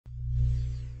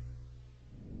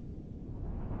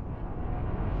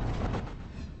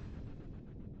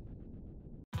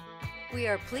We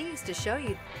are pleased to show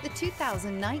you the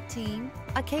 2019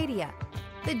 Acadia.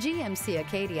 The GMC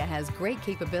Acadia has great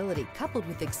capability coupled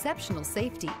with exceptional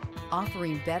safety,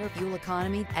 offering better fuel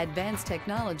economy, advanced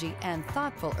technology, and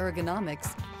thoughtful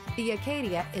ergonomics. The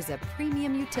Acadia is a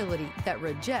premium utility that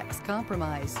rejects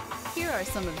compromise. Here are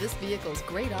some of this vehicle's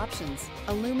great options: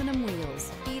 aluminum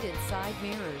wheels, heated side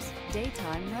mirrors,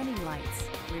 daytime running lights,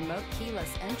 remote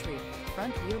keyless entry,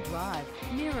 front wheel drive,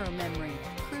 mirror memory,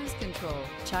 cruise control,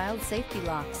 child safety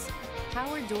locks,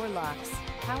 power door locks,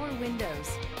 power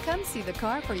windows. Come see the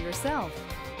car for yourself.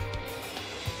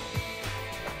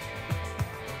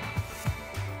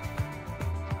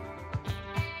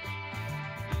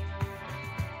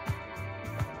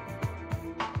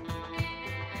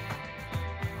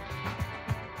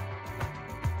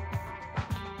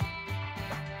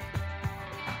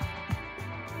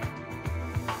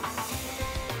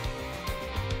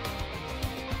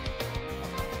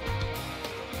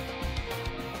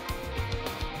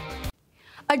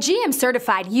 A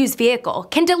GM-certified used vehicle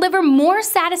can deliver more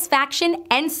satisfaction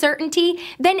and certainty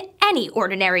than any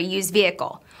ordinary used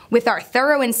vehicle. With our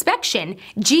thorough inspection,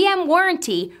 GM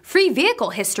warranty, free vehicle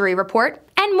history report,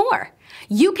 and more.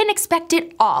 You can expect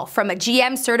it all from a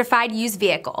GM-certified used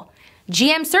vehicle.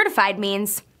 GM-certified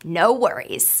means no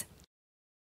worries.